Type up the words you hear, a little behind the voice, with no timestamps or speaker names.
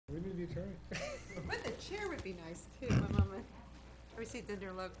Okay. But the chair would be nice too. My mama received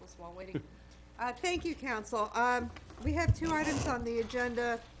dinner locals while waiting. Thank you, council. We have 2 items on the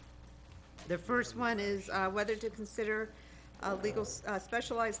agenda. The first one is whether to consider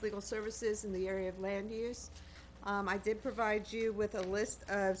specialized legal services in the area of land use. I did provide you with a list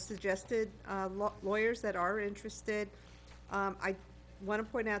of suggested lawyers that are interested. I want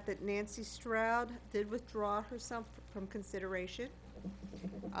to point out that Nancy Stroud did withdraw herself from consideration.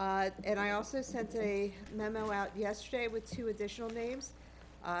 And I also sent a memo out yesterday with 2 additional names.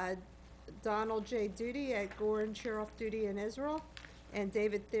 Donald J. Duty at Gore and Cheroff Duty in Israel, and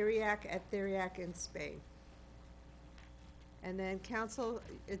David Theriak at Theriak in Spain. And then council,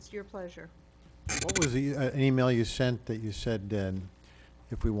 it's your pleasure. What was the an email you sent that you said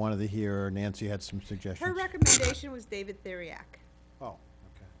if we wanted to hear, Nancy had some suggestions? Her recommendation was David Theriak. Oh,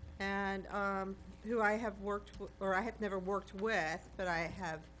 okay. And who I have worked or I have never worked with, but I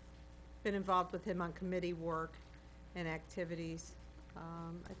have been involved with him on committee work and activities.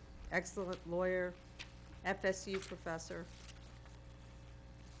 Excellent lawyer, FSU professor.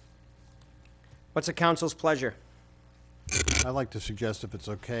 What's the council's pleasure? I'd like to suggest, if it's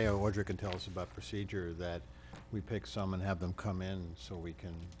okay, or Audrey can tell us about procedure, that we pick some and have them come in so we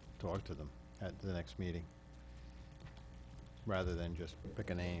can talk to them at the next meeting, rather than just pick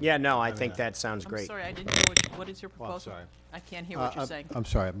a name. Yeah, no, I think that sounds I'm great. sorry, I didn't hear what is your Well, proposal? I'm sorry. I can't hear what you're saying. I'm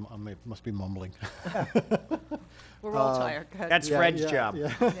sorry, I must be mumbling. We're all tired. Go ahead. That's Fred's job.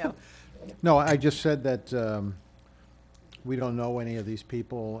 Yeah. No, I just said that we don't know any of these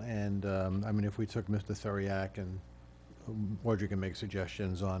people, and I mean, if we took Mr. Theriak, and Audrey can make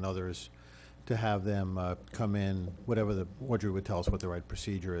suggestions on others, to have them come in, whatever Audrey would tell us what the right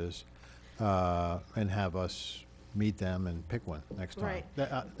procedure is, and have us meet them and pick one next time. Right.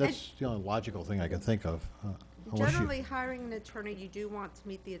 That's the only logical thing I can think of. Unless you- Generally, hiring an attorney, you do want to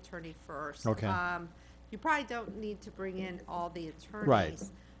meet the attorney first. Okay. You probably don't need to bring in all the attorneys. Right.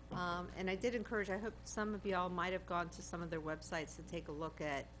 And I did encourage, I hope some of y'all might have gone to some of their websites to take a look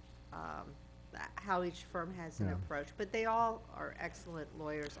at how each firm has an Yeah. approach. But they all are excellent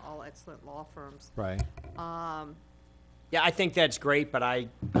lawyers, all excellent law firms. Right. Yeah, I think that's great, but I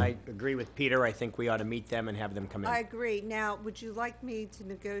agree with Peter. I think we ought to meet them and have them come in. I agree. Now, would you like me to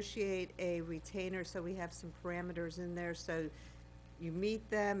negotiate a retainer so we have some parameters in there? So you meet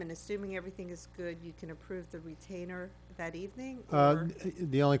them, and assuming everything is good, you can approve the retainer that evening? Or?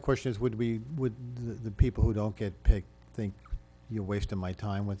 The only question is, would the people who don't get picked think you're wasting my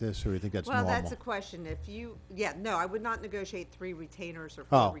time with this, or do you think that's Well, normal? that's a question. If you, no, I would not negotiate 3 retainers or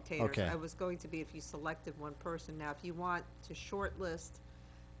 4 Oh, retainers. okay. I was going to be if you selected one person. Now, if you want to shortlist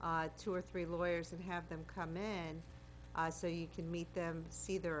 2 or 3 lawyers and have them come in, so you can meet them,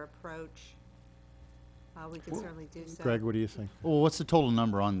 see their approach, we can certainly do so. Greg, what do you think? Well, what's the total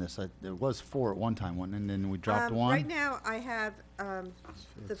number on this? There was 4 at one time, and then we dropped one? Right now, I have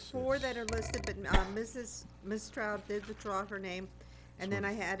the 4 that are listed, but Ms. Stroud did withdraw her name, and then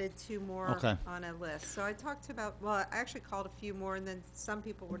I added 2 more Okay. on a list. So I talked about, well, I actually called a few more, and then some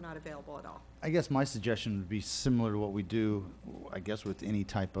people were not available at all. I guess my suggestion would be similar to what we do, I guess, with any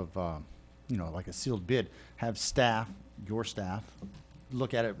type of, like a sealed bid. Have staff, your staff,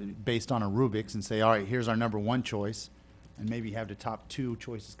 look at it based on a rubrics and say, all right, here's our number 1 choice, and maybe have the top 2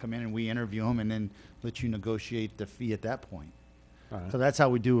 choices come in and we interview them, and then let you negotiate the fee at that point. All right. So that's how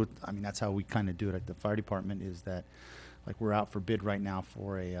we do it. I mean, that's how we kind of do it at the fire department, is that, like, we're out for bid right now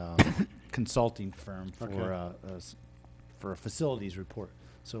for a consulting firm for Okay. for a facilities report.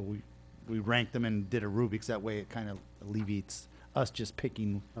 So we ranked them and did a rubrics. That way it kind of alleviates us just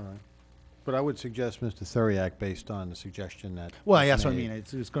picking. All right. But I would suggest Mr. Theriak, based on the suggestion that. Well, was that's what I made. mean.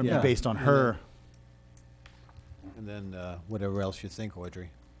 It's going to Yeah. be based on And her. And then whatever else you think, Audrey.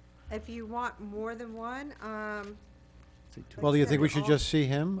 If you want more than one, Say two. Well, do you think we said, should all- just see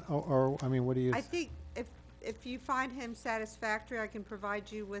him, or I mean, what do you? I think if you find him satisfactory, I can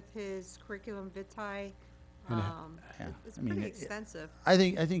provide you with his curriculum vitae. And, Yeah. It's I mean, pretty it- extensive. I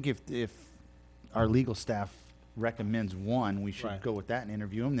think if our legal staff recommends one, we should Right. go with that and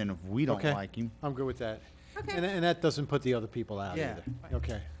interview him. Then if we don't Okay. like him, I'm good with that. Okay. And that doesn't put the other people out Yeah. either.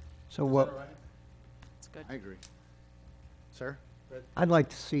 Okay. So what, It's good. I agree. Sir? I'd like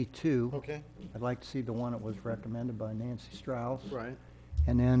to see 2. Okay. I'd like to see the one that was recommended by Nancy Strauss. Right.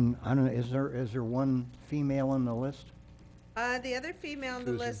 And then, I don't know, is there one female on the list? The other female on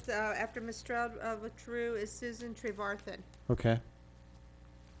the Susan. list, after Ms. Stroud withdrew, is Susan Trevarthen. Okay.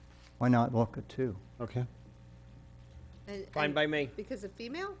 Why not look at 2? Okay. Fine by me. Because a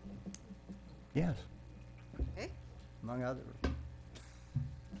female? Yes, Okay. among others.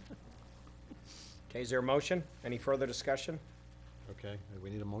 Okay, is there a motion? Any further discussion? Okay, we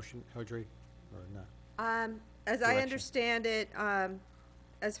need a motion, Audrey, or not? As I Direction. understand it,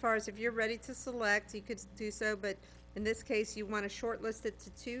 as far as if you're ready to select, you could do so, but in this case, you want to shortlist it to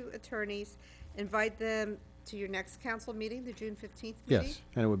 2 attorneys, invite them to your next council meeting, the June 15th meeting. Yes,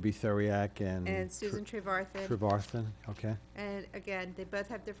 and it would be Theriak and. And Susan Trevarthen. Trevarthen, okay. And again, they both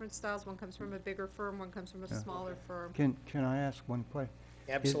have different styles. One comes from a bigger firm, one comes from a smaller firm. Can I ask one question?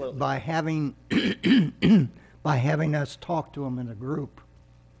 Absolutely. By having, by having us talk to them in a group,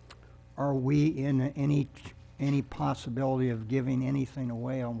 are we in any possibility of giving anything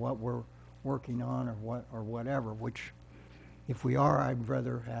away on what we're working on or whatever, which if we are, I'd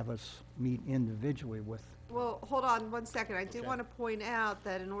rather have us meet individually with. Well, hold on 1 second. I do want to point out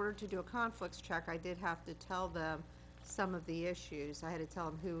that in order to do a conflicts check, I did have to tell them some of the issues. I had to tell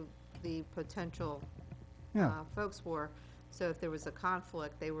them who the potential Yeah. folks were. So if there was a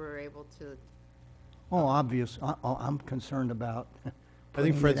conflict, they were able to. Oh, obvious, I'm concerned about. I think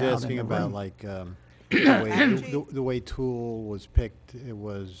putting Fred's it out in asking the about ring. like, Energy? the way Tool was picked, it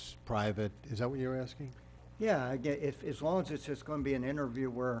was private. Is that what you're asking? Yeah, I get, as long as it's just gonna be an interview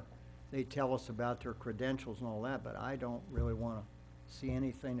where they tell us about their credentials and all that, but I don't really wanna see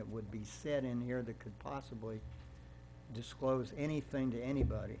anything that would be said in here that could possibly disclose anything to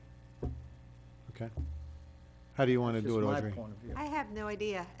anybody. Okay. How do you want to That's do it, just Audrey? my point of view. I have no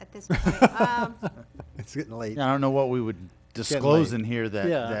idea at this point. It's getting late. Yeah, I don't know what we would disclose late. in here that,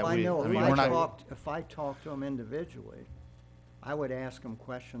 Yeah. that Well, I we, know, I mean, we're not. if I talk to them individually, I would ask them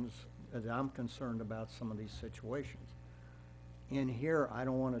questions that I'm concerned about some of these situations. In here, I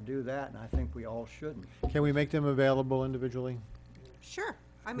don't wanna do that, and I think we all shouldn't. Can we make them available individually? Sure.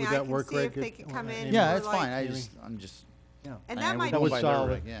 I mean, Would I that can work, see if Greg? they could come in. Yeah, for, that's fine. like- I'm just, Yeah. And I that would might go That would be, by their solve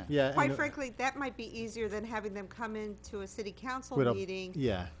it. reg, yeah. Yeah. quite and- frankly, that might be easier than having them come into a city council with a- meeting.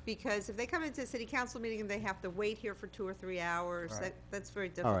 Yeah, Because if they come into a city council meeting and they have to wait here for 2 or 3 hours, Right. that's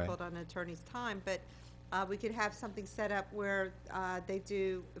very All right. difficult on an attorney's time. But we could have something set up where they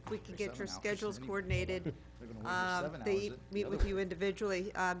do, if we could get your 7 hours schedules anyway. coordinated, They're gonna wait for 7 they hours. meet with you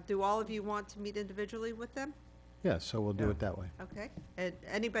individually. Do all of you want to meet individually with them? yeah, so we'll do Yeah. it that way. Okay. And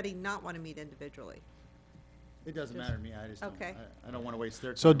anybody not want to meet individually? It doesn't matter to me. I just don't, Okay. I don't wanna waste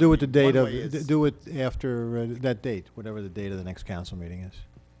their time. So do it the date One of, way is- do it after that date, whatever the date of the next council meeting is.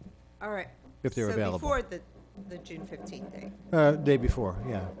 All right. If they're available. So before the June 15th date? Day before,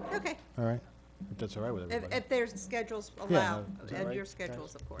 yeah, Okay. all right. If that's all right with everybody. If their schedules Yeah, allow, is that and right, your guys?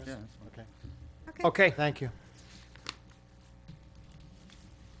 schedules, of course. Yeah. Okay, Okay. Okay, thank you.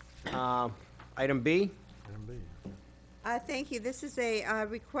 item B, Thank you. This is a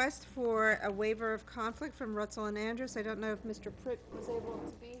request for a waiver of conflict from Rutzel and Andrews. I don't know if Mr. Pritt was able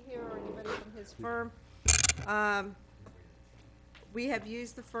to be here or anybody from his firm. We have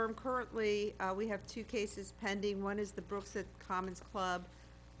used the firm currently. We have 2 cases pending. One is the Brookside Commons Club,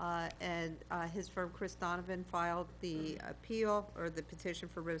 and his firm, Chris Donovan, filed the appeal or the petition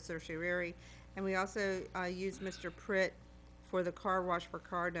for writ of certiorari. And we also used Mr. Pritt for the car wash for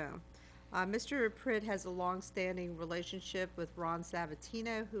Cardone. Mr. Pritt has a long-standing relationship with Ron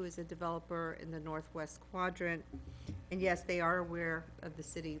Sabatino, who is a developer in the Northwest Quadrant. And yes, they are aware of the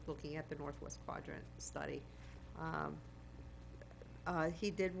city looking at the Northwest Quadrant study.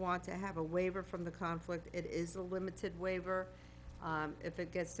 He did want to have a waiver from the conflict. It is a limited waiver. If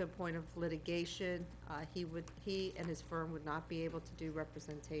it gets to a point of litigation, he and his firm would not be able to do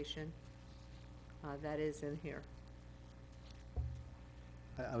representation. That is in here.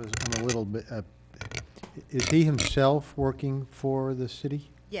 I'm a little bit, is he himself working for the city?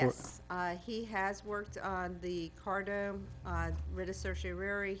 Yes, he has worked on the Cardome writ of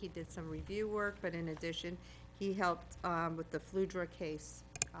certiorari. He did some review work, but in addition, he helped with the Fludra case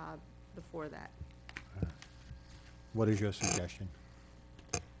before that. What is your suggestion?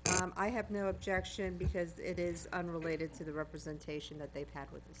 I have no objection because it is unrelated to the representation that they've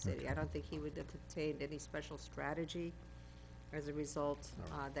had with the city. I don't think he would have obtained any special strategy as a result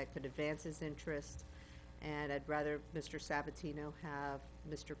that could advance his interest. And I'd rather Mr. Sabatino have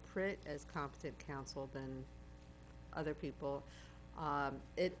Mr. Pritt as competent counsel than other people.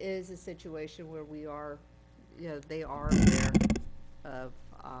 It is a situation where we are, they are aware of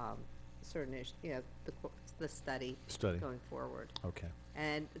certain issues, the study Study. going forward. Okay,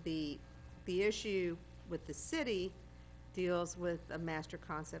 And the issue with the city deals with a master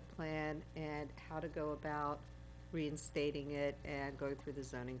concept plan and how to go about reinstating it and going through the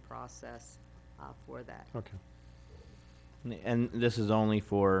zoning process for that. okay. And this is only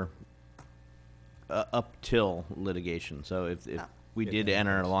for up till litigation, so if Oh. we Yeah, did yeah,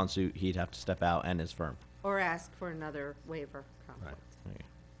 enter a yes. lawsuit, he'd have to step out and his firm. Or ask for another waiver conflict.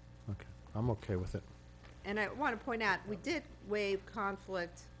 Okay, I'm okay with it. And I want to point out, we did waive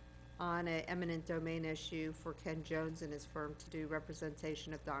conflict on an eminent domain issue for Ken Jones and his firm to do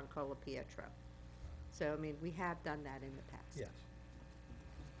representation of Don Colapietro. So, I mean, we have done that in the past. Yes.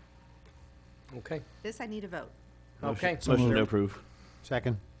 Okay. This I need a vote. Okay. Motion to approve.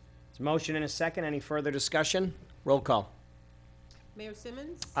 Second? It's a motion and a second. Any further discussion? Roll call. Mayor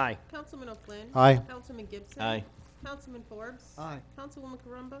Simmons. Aye. Councilman O'Flynn. Aye. Councilman Gibson. Aye. Councilman Forbes. Aye. Councilwoman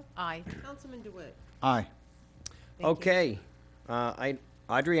Carumba. Aye. Councilman DeWitt. Aye. Thank you. Okay.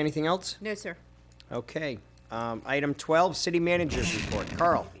 Audrey, anything else? No, sir. Okay. Item 12, City Manager's Report.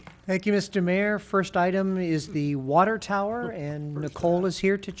 Carl? Thank you, Mr. Mayor. First item is the water tower, and Nicole is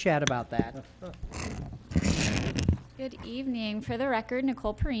here to chat about that. Good evening. For the record,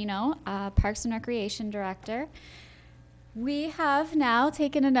 Nicole Perino, Parks and Recreation Director. We have now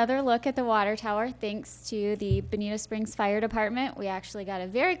taken another look at the water tower thanks to the Bonita Springs Fire Department. We actually got a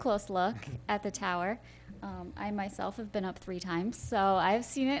very close look at the tower. I myself have been up 3 times, so I've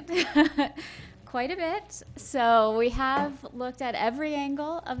seen it quite a bit. So we have looked at every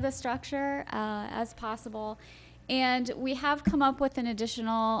angle of the structure as possible, and we have come up with an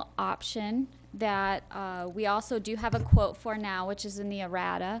additional option that we also do have a quote for now, which is in the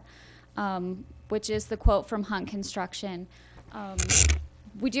errata, which is the quote from Hunt Construction.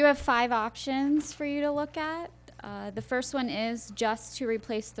 We do have 5 options for you to look at. The first one is just to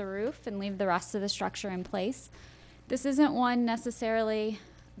replace the roof and leave the rest of the structure in place. This isn't one necessarily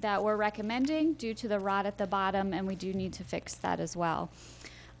that we're recommending due to the rot at the bottom, and we do need to fix that as well.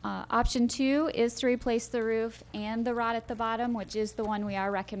 Option 2 is to replace the roof and the rot at the bottom, which is the one we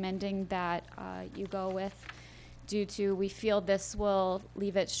are recommending that you go with due to we feel this will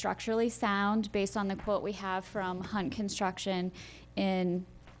leave it structurally sound based on the quote we have from Hunt Construction in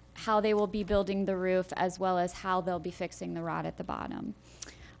how they will be building the roof as well as how they'll be fixing the rot at the bottom.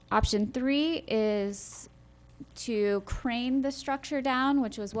 Option 3 is to crane the structure down,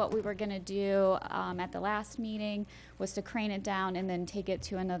 which was what we were going to do at the last meeting, was to crane it down and then take it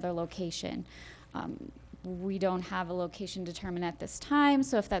to another location. We don't have a location determined at this time,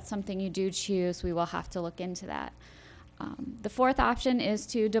 so if that's something you do choose, we will have to look into that. The 4th option is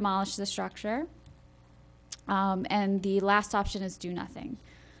to demolish the structure, and the last option is do nothing.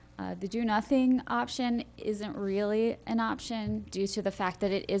 The do nothing option isn't really an option due to the fact that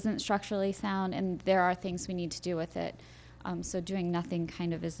it isn't structurally sound and there are things we need to do with it. So doing nothing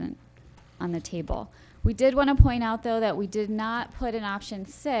kind of isn't on the table. We did want to point out though that we did not put in option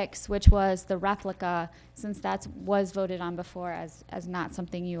 6, which was the replica, since that was voted on before as not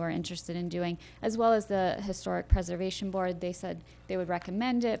something you are interested in doing, as well as the Historic Preservation Board. They said they would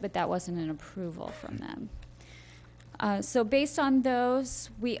recommend it, but that wasn't an approval from them. So based on those,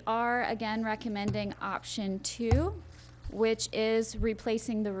 we are again recommending option 2, which is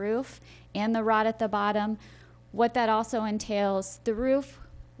replacing the roof and the rot at the bottom. What that also entails, the roof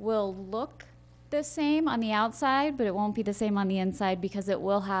will look the same on the outside, but it won't be the same on the inside because it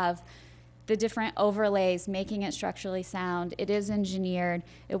will have the different overlays making it structurally sound. It is engineered.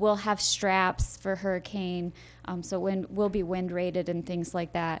 It will have straps for hurricane, so will be wind rated and things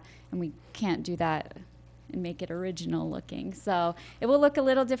like that, and we can't do that and make it original looking. So it will look a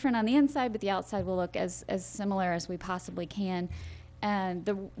little different on the inside, but the outside will look as similar as we possibly can. And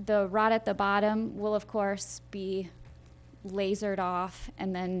the rot at the bottom will, of course, be lasered off,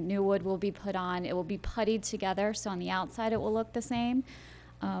 and then new wood will be put on. It will be puttied together, so on the outside it will look the same,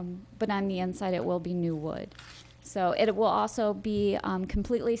 but on the inside it will be new wood. So it will also be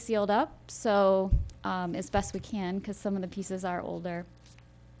completely sealed up, so as best we can, because some of the pieces are older.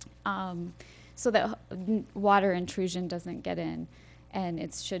 So that water intrusion doesn't get in, and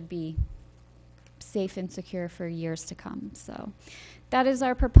it should be safe and secure for years to come. So that is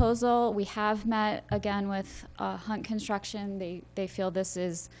our proposal. We have met again with Hunt Construction. They feel this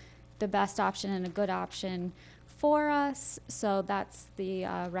is the best option and a good option for us. So that's the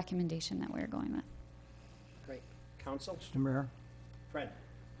recommendation that we're going with. Great. Council? Mr. Mayor, Fred?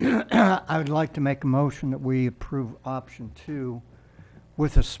 I would like to make a motion that we approve option 2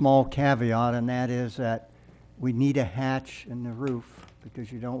 with a small caveat, and that is that we need a hatch in the roof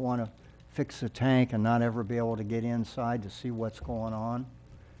because you don't want to fix the tank and not ever be able to get inside to see what's going on.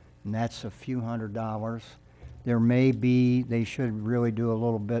 And that's a few $100s. There may be, they should really do a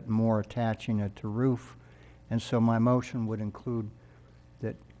little bit more attaching it to roof. And so my motion would include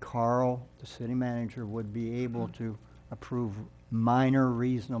that Carl, the city manager, would be able to approve minor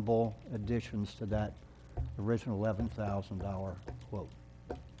reasonable additions to that original $11,000 quote.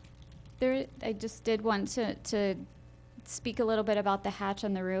 I just did want to speak a little bit about the hatch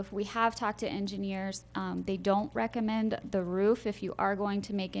on the roof. We have talked to engineers. They don't recommend the roof if you are going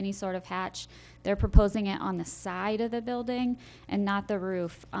to make any sort of hatch. They're proposing it on the side of the building and not the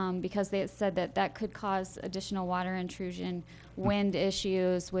roof, because they said that that could cause additional water intrusion, wind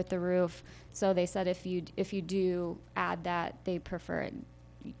issues with the roof. So they said if you do add that, they prefer it,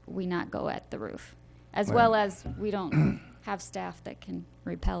 we not go at the roof, as well as we don't have staff that can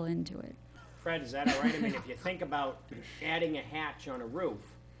rappel into it. Fred, is that all right? I mean, if you think about adding a hatch on a roof,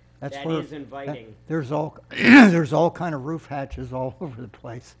 That's that where- is inviting, There's all, there's all kind of roof hatches all over the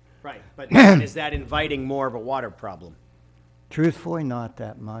place. right, but is that inviting more of a water problem? Truthfully, not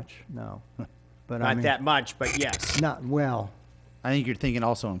that much, no. But I Not mean, that much, but yes. not, well, I think you're thinking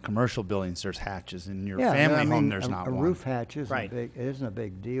also in commercial buildings, there's hatches. In your yeah, but family I home, mean, there's not a one. roof hatch isn't a Right. big, it isn't a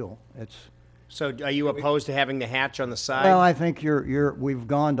big deal. It's, So are you opposed to having the hatch on the side? well, I think we've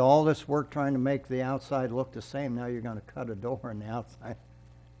gone to all this work trying to make the outside look the same. Now you're gonna cut a door on the outside.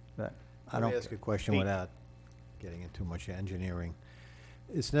 But I Let me don't, ask a question Pete. without getting into too much engineering.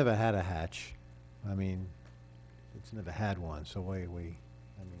 It's never had a hatch. I mean, it's never had one, so I mean,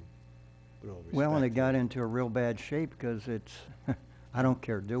 with all well, and it respect. got into a real bad shape because it's, I don't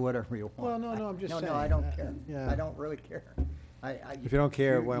care, do whatever you Well, want. no, I'm just saying. No, I don't care. Yeah. I don't really care. If you don't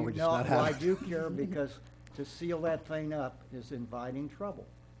care, why don't we just not have No, I it? do care because to seal that thing up is inviting trouble.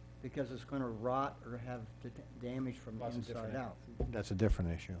 Because it's gonna rot or have damage from the inside out. That's a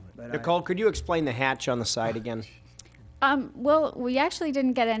different issue. But I- Nicole, could you explain the hatch on the side again? Well, we actually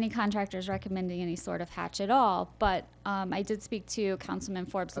didn't get any contractors recommending any sort of hatch at all, but I did speak to Councilman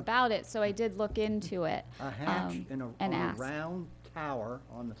Forbes about it, so I did look into it. A hatch and on a asked. round tower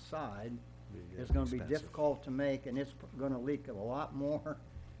on the side is gonna be expensive. difficult to make, and it's gonna leak a lot more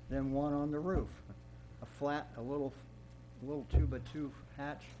than one on the roof. A flat, a little 2x2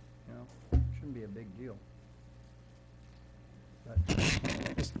 hatch, you know, shouldn't be a big deal.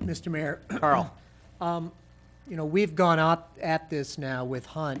 Mr. Mayor, Carl? you know, we've gone out at this now with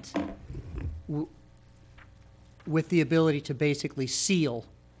Hunt with the ability to basically seal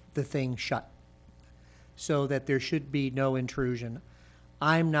the thing shut so that there should be no intrusion.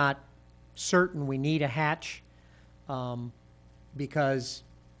 I'm not certain we need a hatch because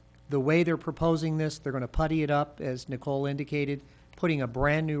the way they're proposing this, they're going to putty it up, as Nicole indicated, putting a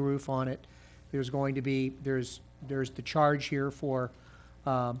brand-new roof on it. There's going to be, there's the charge here for,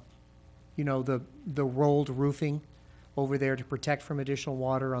 you know, the rolled roofing over there to protect from additional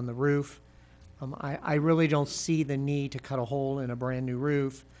water on the roof. I really don't see the need to cut a hole in a brand-new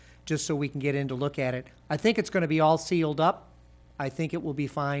roof just so we can get in to look at it. I think it's going to be all sealed up. I think it will be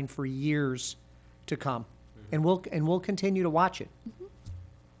fine for years to come. And we'll continue to watch it.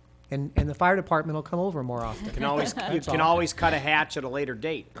 And the fire department will come over more often. You can all. always cut a hatch at a later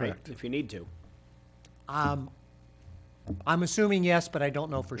date, right, Correct. if you need to. I'm assuming yes, but I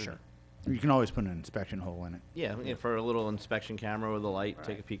don't know for sure. You can always put an inspection hole in it. Yeah, for a little inspection camera with a light,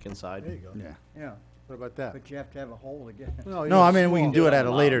 take a peek inside. There you go. Yeah. Yeah, What about that? but you have to have a hole to get it. you No, have I a mean, we can small- do it at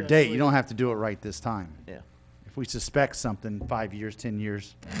a later date. You don't have to do it right this time. Yeah. If we suspect something, 5 years, 10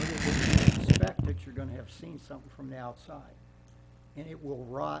 years, Suspect that you're gonna have seen something from the outside, and it will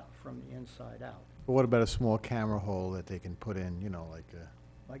rot from the inside out, But what about a small camera hole that they can put in, you know, like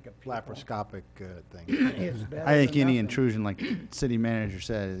a like a peephole. laparoscopic thing? It's better I think than any nothing. intrusion, like city manager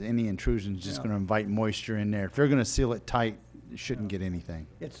said, any intrusion is just Yeah. going to invite moisture in there. If they're going to seal it tight, you shouldn't get anything.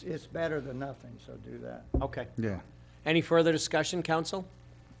 It's better than nothing, so do that. Okay. Yeah. Any further discussion, council?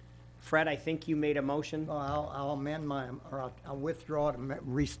 Fred, I think you made a motion. Well, I'll amend or I'll withdraw it and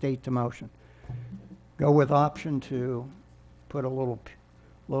restate the motion. Go with option 2, put a little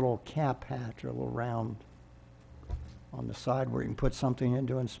cap hatch, or a little round on the side where you can put something in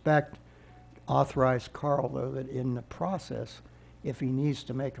to inspect. Authorize Carl, though, that in the process, if he needs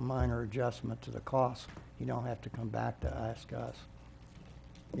to make a minor adjustment to the cost, he don't have to come back to ask us.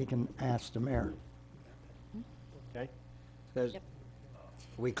 He can ask the mayor. Okay. Are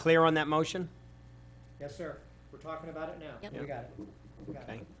we clear on that motion? Yes, sir. We're talking about it now. Yep. We got it.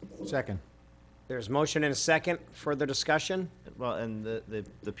 Okay. Second. There's motion and a second. Further discussion? Well, and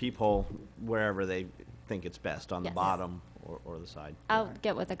the peephole, wherever they think it's best, on the Yes. bottom or the side. I'll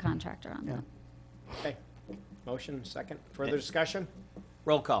get with the contractor on Yeah. that. Okay. Motion, second. Further discussion?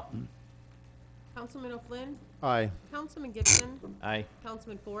 Roll call. Councilman O'Flynn, Aye. Councilman Gibson, Aye.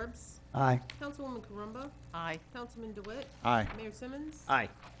 Councilman Forbes, Aye. Councilwoman Carumba, Aye. Councilman DeWitt, Aye. Mayor Simmons. Aye.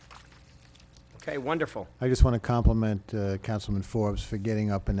 Okay, wonderful. I just want to compliment Councilman Forbes for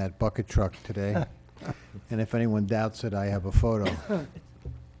getting up in that bucket truck today. And if anyone doubts it, I have a photo.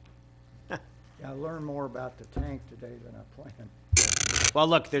 I learned more about the tank today than I planned. Well,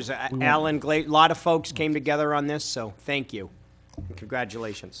 look, there's Alan, a lot of folks came together on this, so thank you. And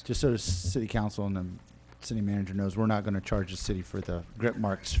congratulations. Just so the city council and the city manager knows, we're not going to charge the city for the grip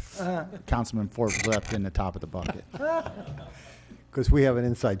marks Councilman Forbes left in the top of the bucket. Because we have an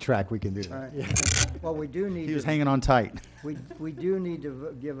inside track, we can do that. Right. Well, we do need He was to, hanging on tight. we do need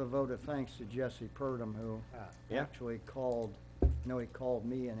to give a vote of thanks to Jesse Purdom, who Yeah. actually called, he called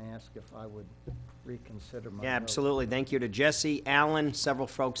me and asked if I would reconsider my vote. Yeah, absolutely. Thank you to Jesse, Alan, several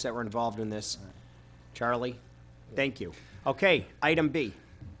folks that were involved in this. Charlie, thank you. Okay, item B.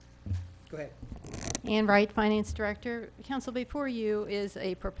 Go ahead. Ann Wright, Finance Director. Council, before you is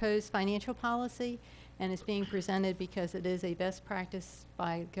a proposed financial policy, and it's being presented because it is a best practice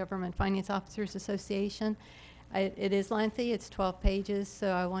by Government Finance Officers Association. It is lengthy, it's 12 pages,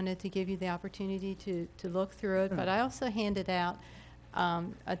 so I wanted to give you the opportunity to look through it, but I also handed out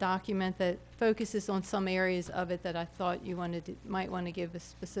a document that focuses on some areas of it that I thought you might want to give a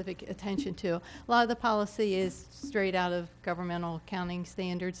specific attention to. A lot of the policy is straight out of governmental accounting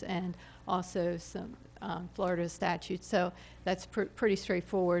standards and also some Florida statutes, so that's pretty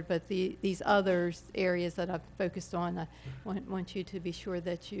straightforward, but these other areas that I've focused on, I want you to be sure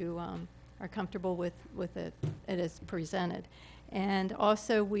that you are comfortable with it as presented. And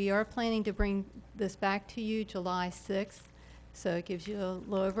also, we are planning to bring this back to you July 6th, so it gives you a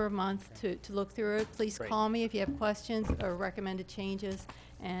little over a month to look through it. Please Great. call me if you have questions or recommended changes,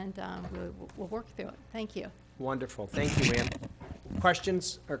 and we'll work through it. Thank you. Wonderful. Thank you, Ann.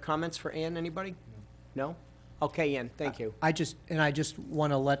 Questions or comments for Ann, anybody? No? Okay, Ann, thank you. I just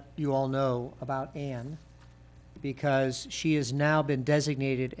want to let you all know about Ann, because she has now been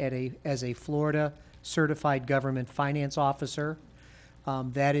designated as a Florida Certified Government Finance Officer.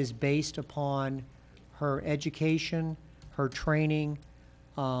 That is based upon her education, her training,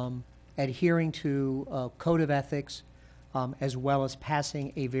 adhering to a code of ethics, as well as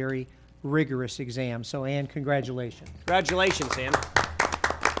passing a very rigorous exam. So, Ann, congratulations. Congratulations, Ann.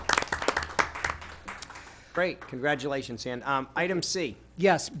 Great, congratulations, Ann. Item C.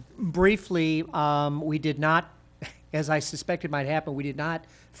 Yes, briefly, we did not, as I suspected might happen, we did not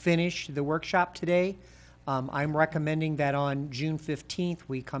finish the workshop today. I'm recommending that on June 15th,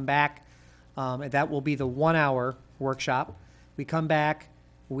 we come back, and that will be the 1-hour workshop. We come back,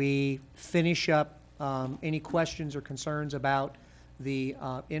 we finish up any questions or concerns about the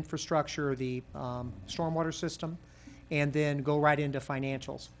infrastructure, the stormwater system, and then go right into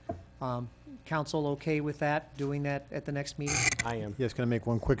financials. Council okay with that, doing that at the next meeting? I am. Yes, can I make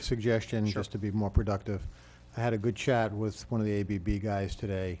one quick suggestion, just to be more productive? I had a good chat with one of the ABB guys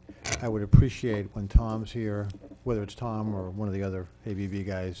today. I would appreciate when Tom's here, whether it's Tom or one of the other ABB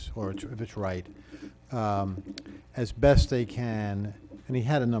guys, or if it's right, as best they can, and he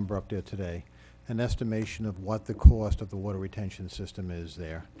had a number up there today, an estimation of what the cost of the water retention system is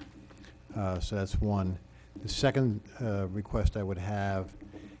there. So that's one. The second request I would have,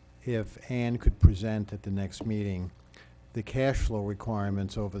 if Ann could present at the next meeting, the cash flow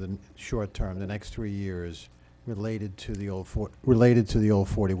requirements over the short term, the next 3 years, related to the old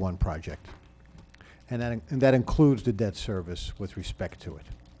 41 project. And that includes the debt service with respect to it.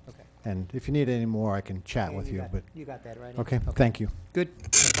 Okay. And if you need any more, I can chat Yeah, with you, but, You got that right? okay, thank you. Good,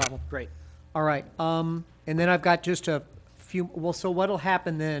 no problem. Great. All right, and then I've got just a few, well, so what'll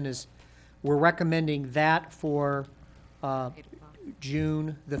happen then is we're recommending that for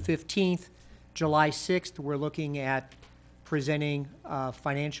June the 15th. July 6th, we're looking at presenting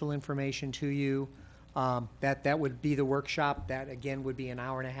financial information to you. That would be the workshop. That, again, would be an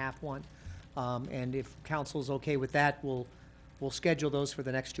hour-and-a-half one. And if council's okay with that, we'll schedule those for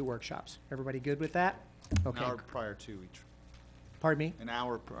the next 2 workshops. Everybody good with that? Okay. An hour prior to each. Pardon me? An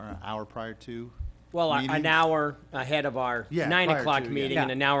hour prior to. Well, an meetings? hour ahead of our Yeah, 9 prior o'clock to, yeah. meeting Yeah.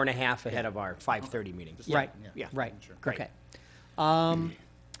 and an hour and a half ahead of our 5:30 meeting. Yeah, Right, Yeah, right, Sure. Great. okay.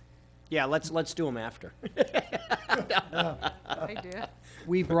 Yeah, let's do them after. I do.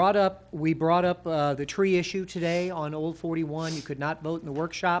 We brought up the tree issue today on Old 41. You could not vote in the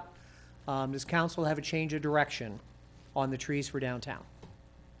workshop. Does council have a change of direction on the trees for downtown?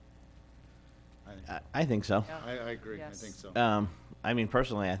 I think so. I agree, I Yes. think so. I mean,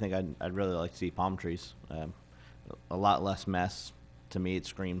 personally, I think I'd really like to see palm trees. A lot less mess. To me, it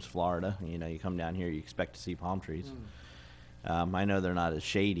screams Florida. You know, you come down here, you expect to see palm trees. I know they're not as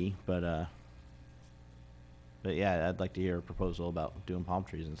shady, but yeah, I'd like to hear a proposal about doing palm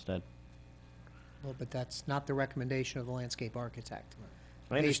trees instead. Well, but that's not the recommendation of the landscape architect.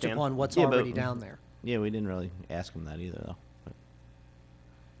 I Based understand. upon what's Yeah, but- already down there. Yeah, we didn't really ask him that either, though. But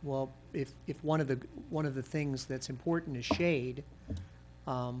Well, if one of the things that's important is shade,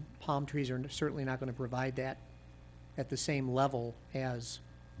 Palm trees are certainly not going to provide that at the same level as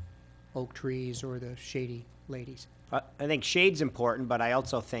oak trees or the shady ladies. I think shade's important, but I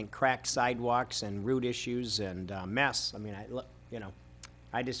also think cracked sidewalks and root issues and mess. I mean,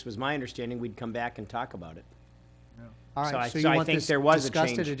 I just was my understanding we'd come back and talk about it. All So I- right, so so you I want think this there was a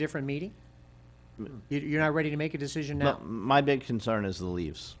discussed at change. a different meeting? You're not ready to make a decision now? My big concern is the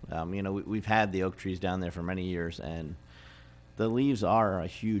leaves. We've had the oak trees down there for many years, and the leaves are a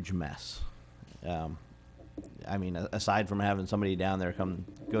huge mess. Aside from having somebody down there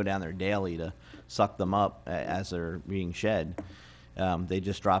go down there daily to suck them up as they're being shed, they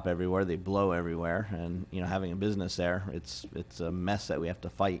just drop everywhere. They blow everywhere, and having a business there, it's a mess that we have to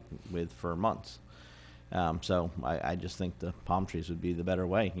fight with for months. So I just think the palm trees would be the better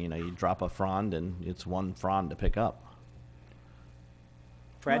way. You drop a frond, and it's one frond to pick up.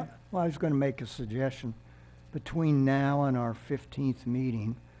 Fred? Well, I was going to make a suggestion. Between now and our 15th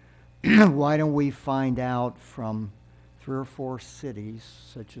meeting, why don't we find out from 3 or 4 cities,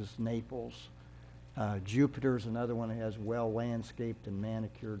 such as Naples, Jupiter's another one that has well-landscaped and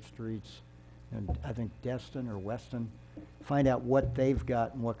manicured streets, and I think Destin or Weston, find out what they've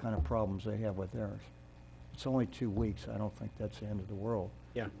got and what kind of problems they have with theirs. It's only 2 weeks. I don't think that's the end of the world.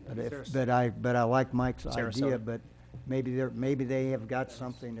 Yeah. But I like Mike's idea, Sarasota. but maybe they have got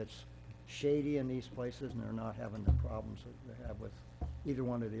something that's shady in these places and they're not having the problems that they have with either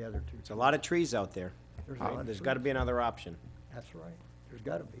one of the other two. There's a lot of trees out there. There's a lot of There's got to trees. be another option. That's right. There's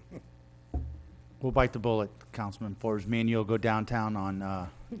got to be. We'll bite the bullet, Councilman Forbes. Me and you'll go downtown on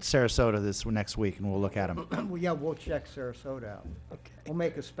Sarasota this next week, and we'll look at them. Well, yeah, we'll check Sarasota out. We'll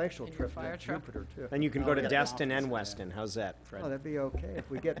make a special In your trip fire to truck? Jupiter, too. Then you can go to Destin and Weston. How's that, Oh, Fred? that'd be okay if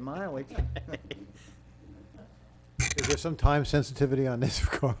we get mileage. Is there some time sensitivity on this,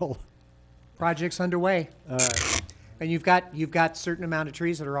 Carl? Project's underway. All right. And you've got certain amount of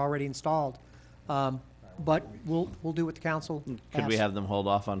trees that are already installed. But we'll do what the council Could we asks. have them hold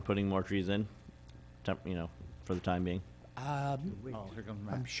off on putting more trees in, for the time being? Oh, here comes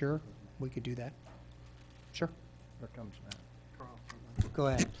Matt. I'm sure we could do that. Sure, Here comes Matt. go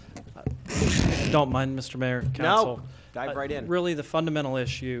ahead. Don't mind, Mr. Mayor, No, council. dive right in. Really, the fundamental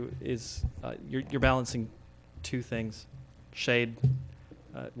issue is you're balancing 2 things: shade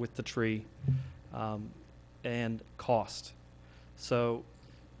with the tree and cost. So,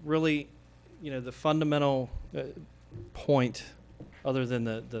 really, the fundamental point, other than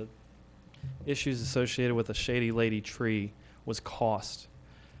the issues associated with a shady lady tree, was cost.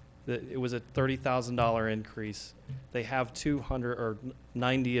 It was a $30,000 increase. They have 200 or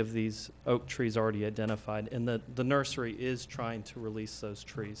 90 of these oak trees already identified, and the nursery is trying to release those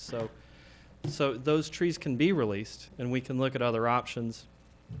trees. So those trees can be released, and we can look at other options.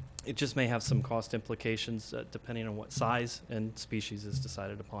 It just may have some cost implications depending on what size and species is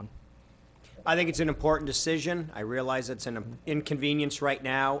decided upon. I think it's an important decision. I realize it's an inconvenience right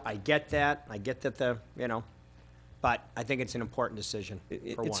now. I get that. But I think it's an important decision,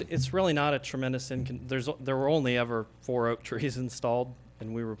 for one. It's really not a tremendous there were only ever 4 oak trees installed,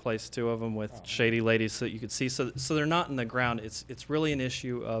 and we replaced 2 of them with shady ladies so that you could see. So they're not in the ground. It's really an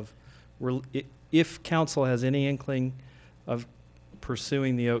issue of if council has any inkling of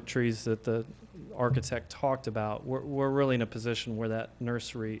pursuing the oak trees that the architect talked about, we're really in a position where that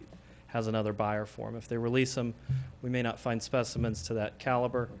nursery has another buyer for them. If they release them, we may not find specimens to that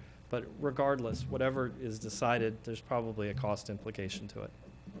caliber. But regardless, whatever is decided, there's probably a cost implication to it.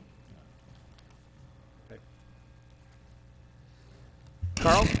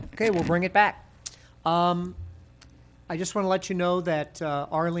 Carl? Okay, we'll bring it back. I just want to let you know that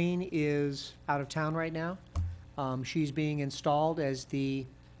Arlene is out of town right now. She's being installed as the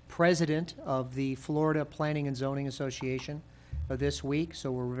president of the Florida Planning and Zoning Association this week,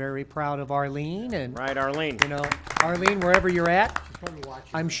 so we're very proud of Arlene. And Right, Arlene. Arlene, wherever you're at,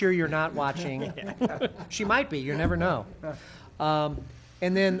 I'm sure you're not watching. She might be, you never know.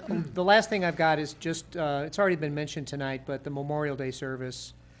 And then the last thing I've got is just, it's already been mentioned tonight, but the Memorial Day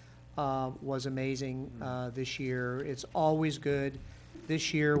service was amazing this year. It's always good.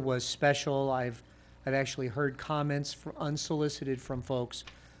 This year was special. I've actually heard comments unsolicited from folks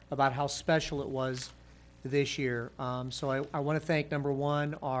about how special it was this year. So I want to thank, number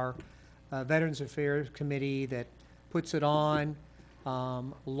one, our Veterans Affairs Committee that puts it on.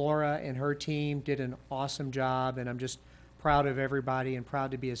 Laura and her team did an awesome job, and I'm just proud of everybody and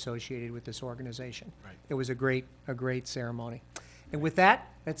proud to be associated with this organization. Right. It was a great ceremony. And with that,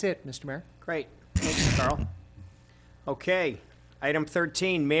 that's it, Mr. Mayor. Great. Thanks, Carl. Okay, item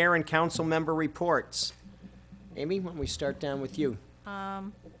 13, mayor and council member reports. Amy, why don't we start down with you?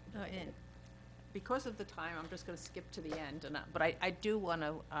 because of the time, I'm just going to skip to the end, but I do want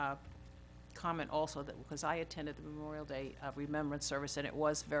to comment also that, because I attended the Memorial Day Remembrance Service, and it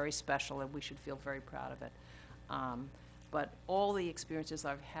was very special, and we should feel very proud of it. But all the experiences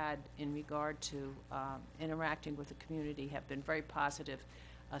I've had in regard to interacting with the community have been very positive,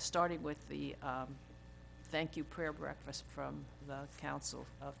 starting with the thank you prayer breakfast from the Council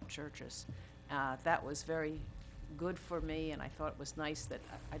of Churches. That was very good for me, and I thought it was nice that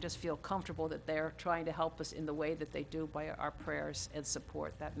I just feel comfortable that they're trying to help us in the way that they do by our prayers and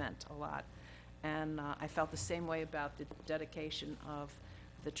support. That meant a lot. And I felt the same way about the dedication of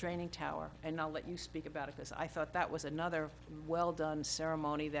the training tower, and I'll let you speak about it, because I thought that was another well-done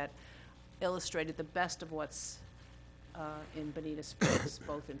ceremony that illustrated the best of what's in Bonita Springs,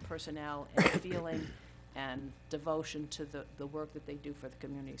 both in personnel and feeling and devotion to the work that they do for the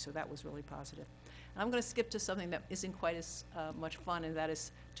community. So that was really positive. And I'm going to skip to something that isn't quite as much fun, and that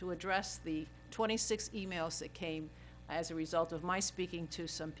is to address the 26 emails that came as a result of my speaking to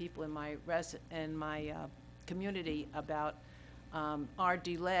some people in my community about our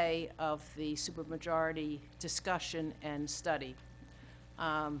delay of the supermajority discussion and study.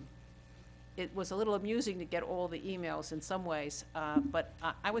 It was a little amusing to get all the emails in some ways, but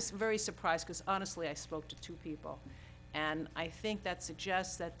I was very surprised, because honestly I spoke to 2 people. And I think that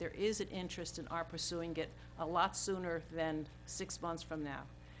suggests that there is an interest in our pursuing it a lot sooner than 6 months from now.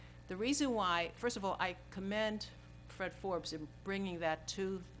 The reason why, first of all, I commend Fred Forbes in bringing that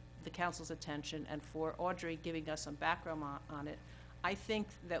to the council's attention, and for Audrey giving us some background on it. I think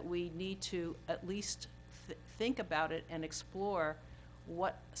that we need to at least think about it and explore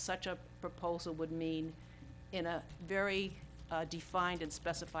what such a proposal would mean in a very defined and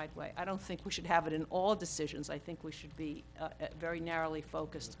specified way. I don't think we should have it in all decisions. I think we should be very narrowly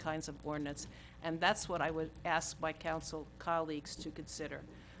focused kinds of ordinance, and that's what I would ask my council colleagues to consider.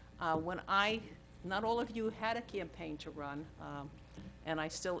 Not all of you had a campaign to run, and I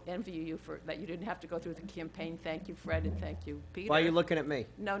still envy you for that you didn't have to go through the campaign. Thank you, Fred, and thank you, Peter. Why are you looking at me?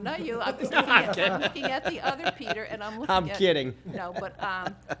 No, not you. I'm looking at the other Peter, and I'm looking I'm at... kidding. No, but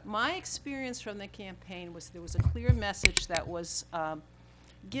my experience from the campaign was there was a clear message that was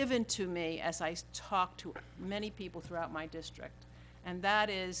given to me as I talked to many people throughout my district, and that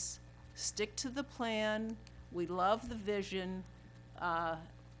is, stick to the plan. We love the vision,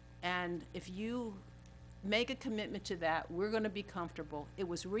 and if you make a commitment to that, we're going to be comfortable. It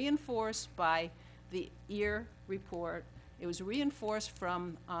was reinforced by the EAR report. It was reinforced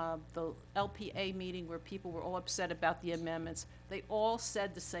from the LPA meeting where people were all upset about the amendments. They all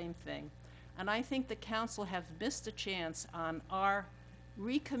said the same thing. And I think the council have missed a chance on our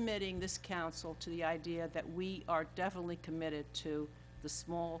recommitting this council to the idea that we are definitely committed to the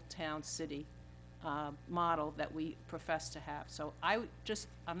small town city model that we profess to have. So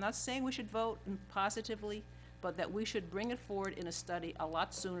I'm not saying we should vote positively, but that we should bring it forward in a study a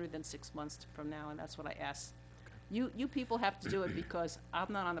lot sooner than 6 months from now, and that's what I ask. You people have to do it, because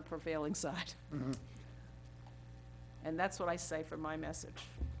I'm not on the prevailing side. Mm-hmm. And that's what I say for my message.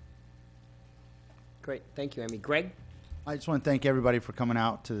 Great, thank you, Amy. Greg? I just want to thank everybody for coming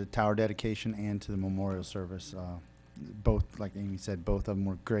out to the tower dedication and to the memorial service. Both, like Amy said, both of them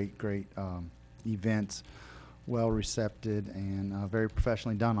were great events, well received, and very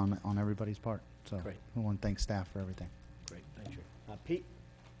professionally done on everybody's part. So Great. I want to thank staff for everything. Great, thank you. Pete?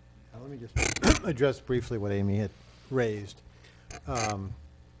 Let me just address briefly what Amy had raised.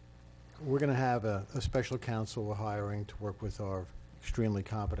 We're going to have a special counsel we're hiring to work with our extremely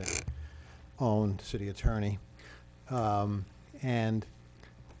competent own city attorney. And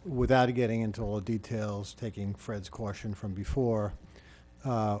without getting into all the details, taking Fred's caution from before,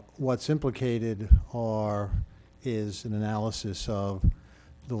 what's implicated is an analysis of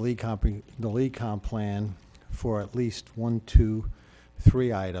the lead comp plan for at least 1, 2,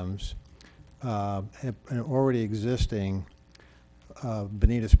 3 items, an already existing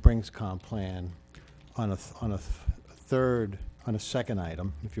Bonita Springs comp plan on a second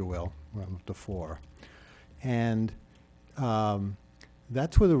item, if you will, up to 4, and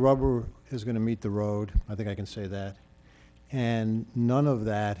that's where the rubber is going to meet the road. I think I can say that. And none of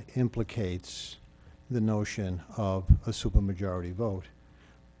that implicates the notion of a supermajority vote,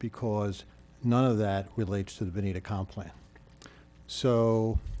 because none of that relates to the Bonita comp plan.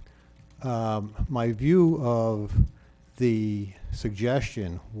 So my view of the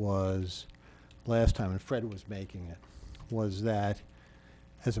suggestion was, last time, and Fred was making it, was that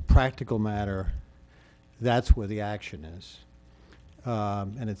as a practical matter, that's where the action is.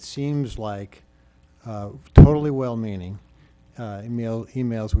 And it seems like totally well-meaning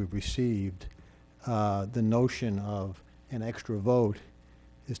emails we've received, the notion of an extra vote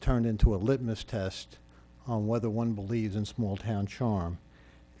is turned into a litmus test on whether one believes in small-town charm.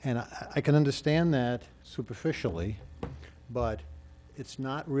 And I can understand that superficially, but it's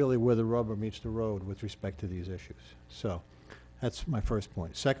not really where the rubber meets the road with respect to these issues. So that's my first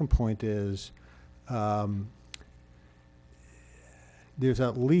point. Second point is there's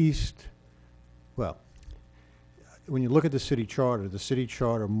at least, well, when you look at the city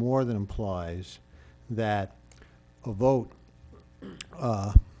charter more than implies that a vote,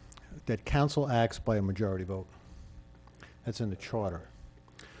 that council acts by a majority vote. That's in the charter.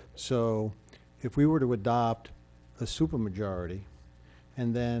 So if we were to adopt a supermajority,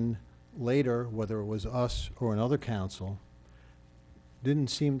 and then later, whether it was us or another council, didn't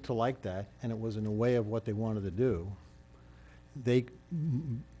seem to like that, and it was in the way of what they wanted to do, they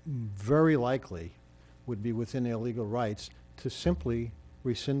very likely would be within their legal rights to simply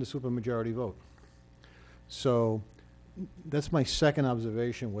rescind the supermajority vote. So that's my second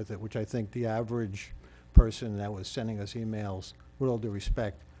observation with it, which I think the average person that was sending us emails, with all due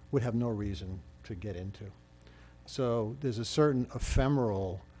respect, would have no reason to get into. So there's a certain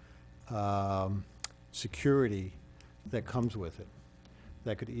ephemeral security that comes with it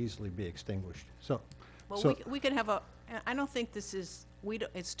that could easily be extinguished. Well, we can have a, I don't think this is,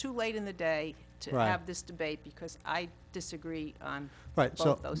 it's too late in the day to Right. have this debate, because I disagree on Right, so-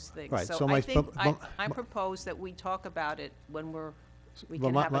 both those things. right, So so I my- think, but- I propose that we talk about it when we Well,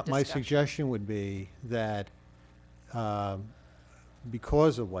 can have a discussion. my suggestion would be that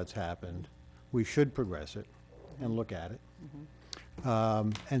because of what's happened, we should progress it and look at it.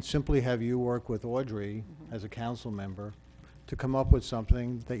 And simply have you work with Audrey as a council member to come up with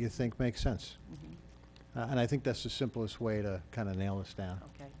something that you think makes sense. And I think that's the simplest way to kind of nail this down,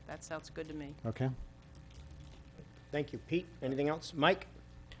 Okay, that sounds good to me. okay? Thank you. Pete, anything else? Mike?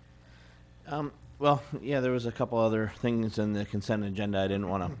 Well, yeah, there was a couple other things in the consent agenda I didn't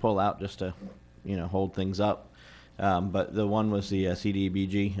want to pull out just to, hold things up. But the one was the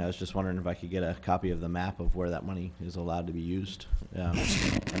CDBG. I was just wondering if I could get a copy of the map of where that money is allowed to be used. And does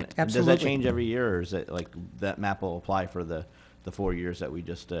that Absolutely. change every year, or is it like that map will apply for the 4 years that we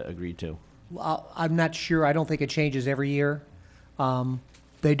just agreed to? Well, I'm not sure. I don't think it changes every year.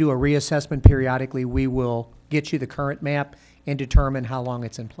 They do a reassessment periodically. We will get you the current map and determine how long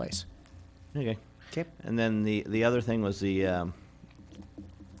it's in place. Okay. Okay. And then the other thing was the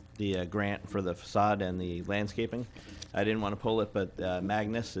grant for the facade and the landscaping. I didn't want to pull it, but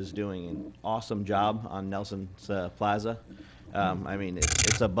Magnus is doing an awesome job on Nelson's Plaza. I mean,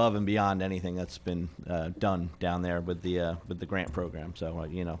 it's above and beyond anything that's been done down there with the grant program. So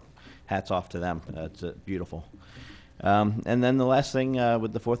hats off to them. It's beautiful. And then the last thing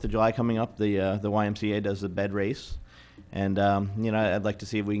with the 4th of July coming up, the YMCA does the bed race. And, I'd like to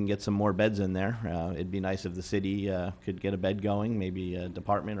see if we can get some more beds in there. It'd be nice if the city could get a bed going, maybe a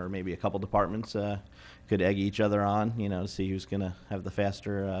department or maybe a couple departments could egg each other on, to see who's going to have the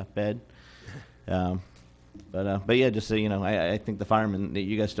faster bed. But yeah, just so I think the firemen,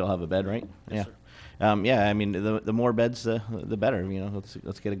 you guys still have a bed, right? Yes, Yeah. Yeah, I mean, the more beds, the better,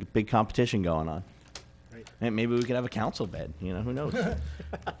 let's get a big competition going on. Right. And maybe we could have a council bed, who knows?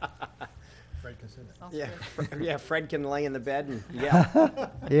 Sounds Yeah, good. yeah, Fred can lay in the bed and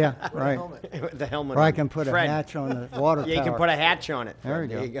yell Yeah, right. with the helmet Or I on. can put a Fred. hatch on the water Yeah, you can tower. put a hatch on it. There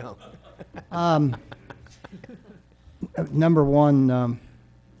Fred. you There you go. Number one,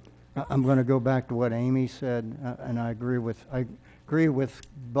 I'm going to go back to what Amy said, and I agree with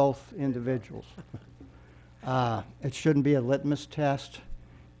both individuals. It shouldn't be a litmus test.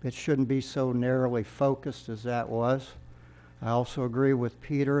 It shouldn't be so narrowly focused as that was. I also agree with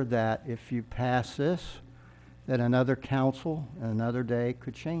Peter that if you pass this, that another council, another day,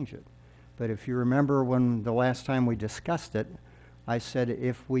 could change it. But if you remember when the last time we discussed it, I said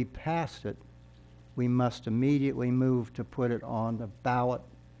if we passed it, we must immediately move to put it on the ballot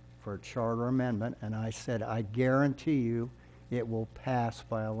for a charter amendment, and I said, I guarantee you it will pass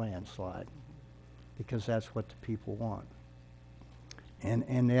by a landslide, because that's what the people want.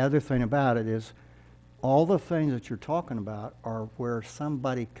 And the other thing about it is, all the things that you're talking about are where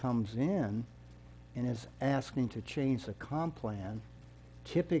somebody comes in and is asking to change the comp plan,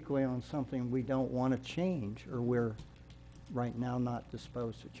 typically on something we don't want to change, or we're right now not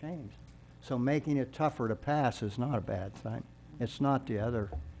disposed to change. So making it tougher to pass is not a bad thing. It's not the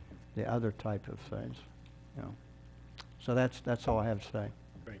other type of things, So that's all I have to say.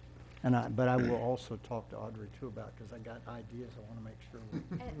 Great. But I will also talk to Audrey too about, because I got ideas I want to make sure we.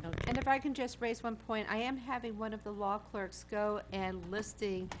 And if I can just raise one point, I am having one of the law clerks go and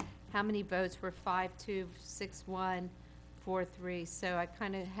listing how many votes were 5-2, 6-1, 4-3. So I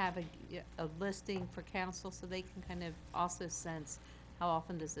kind of have a listing for council, so they can kind of also sense How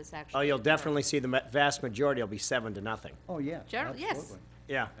often does this actually? Oh, you'll occur? definitely see the vast majority will be 7-0. Oh, yeah. Yes.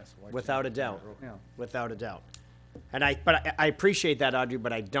 Yeah, without a doubt, Yeah. without a doubt. And I appreciate that, Audrey,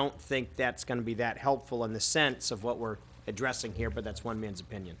 but I don't think that's gonna be that helpful in the sense of what we're addressing here, but that's one man's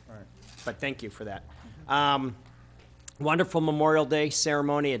opinion. Right. But thank you for that. Wonderful Memorial Day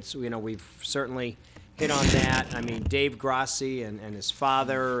ceremony. It's, we've certainly hit on that. I mean, Dave Grossi and his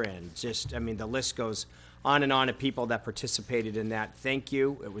father, and just, the list goes on and on of people that participated in that. Thank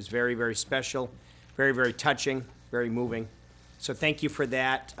you. It was very, very special, very, very touching, very moving. So thank you for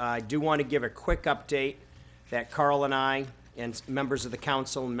that. I do want to give a quick update that Carl and I and members of the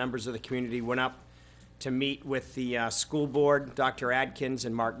council and members of the community went up to meet with the school board, Dr. Adkins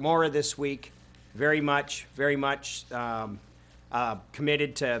and Mark Mora this week. Very much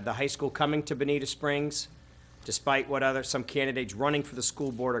committed to the high school coming to Bonita Springs, despite what some candidates running for the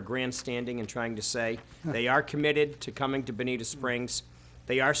school board are grandstanding and trying to say. They are committed to coming to Bonita Springs.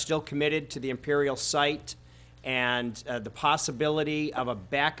 They are still committed to the Imperial site and the possibility of a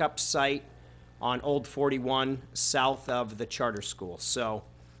backup site on Old 41 south of the charter school. So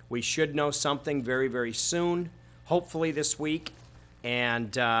we should know something very, very soon, hopefully this week.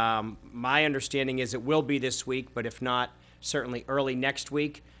 And my understanding is it will be this week, but if not, certainly early next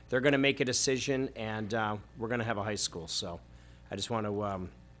week. They're going to make a decision, and we're going to have a high school. So I just want to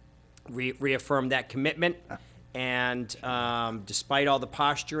reaffirm that commitment. And despite all the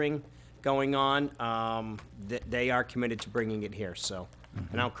posturing going on, they are committed to bringing it here. So,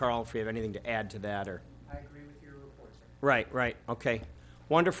 and now, Carl, if you have anything to add to that, or I agree with your report, sir. right, okay,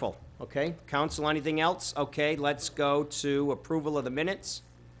 wonderful. Okay, council, anything else? Okay, let's go to approval of the minutes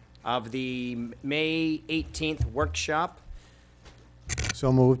of the May 18th workshop.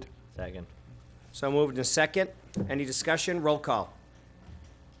 So moved. Second. So moved in second. Any discussion? Roll call.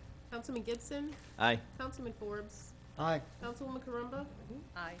 Councilman Gibson, Aye. Councilman Forbes, Aye. Councilwoman Carumba,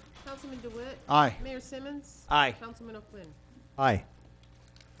 Aye. Councilman DeWitt, Aye. Mayor Simmons, Aye. Councilman O'Flynn. Aye.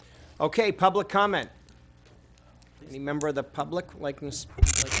 Okay, public comment. Any member of the public like to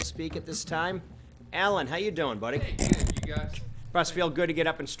speak at this time? Alan, how you doing, buddy? Hey, good, you guys? Must feel good to get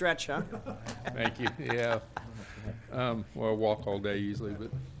up and stretch, huh? Thank you, yeah. Well, I walk all day usually,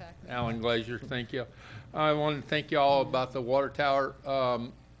 but Alan Glazier, thank you. I wanted to thank you all about the water tower.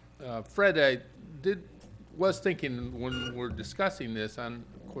 Fred, I was thinking when we're discussing this, and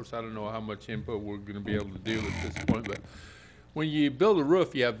of course, I don't know how much input we're gonna be able to do at this point, but when you build a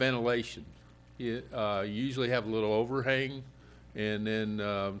roof, you have ventilation. You usually have a little overhang, and then,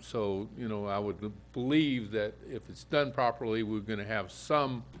 so, I would believe that if it's done properly, we're gonna have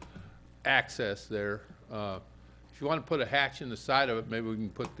some access there. If you want to put a hatch in the side of it, maybe we can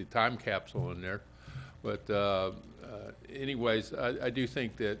put the time capsule in there. But anyways, I do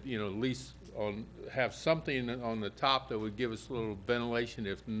think that, at least have something on the top that would give us a little ventilation,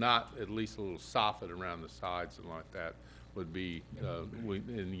 if not, at least a little soffit around the sides and like that would be,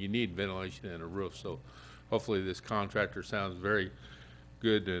 and you need ventilation in a roof. So hopefully this contractor sounds very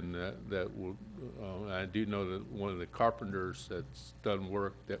good, and that will, I do know that one of the carpenters that's done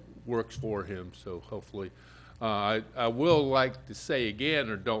work that works for him, so hopefully. I will like to say again,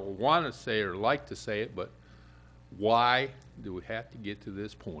 or don't want to say or like to say it, but why do we have to get to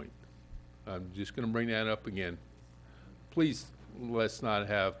this point? I'm just going to bring that up again. Please, let's not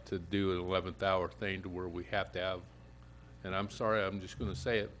have to do an 11th hour thing to where we have to have, and I'm sorry, I'm just going to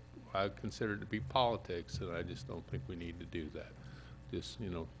say it, I consider it to be politics, and I just don't think we need to do that. Just,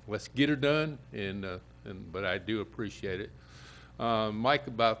 let's get her done, but I do appreciate it. Mike,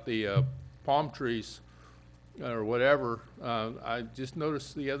 about the palm trees, or whatever, I just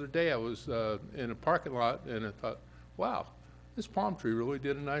noticed the other day I was in a parking lot, and I thought, wow, this palm tree really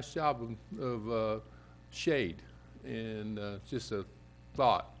did a nice job of shade, and just a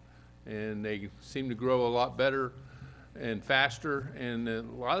thought. And they seem to grow a lot better and faster, and a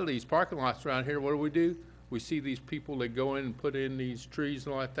lot of these parking lots around here, what do? We see these people that go in and put in these trees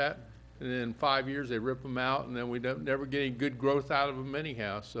and like that, and then in 5 years they rip them out, and then we don't never get any good growth out of them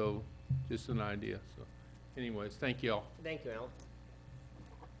anyhow, so just an idea. So. Anyways, thank you all. Thank you, Alan.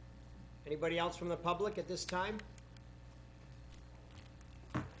 Anybody else from the public at this time?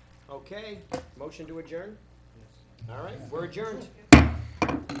 Okay, motion to adjourn? All right, we're adjourned.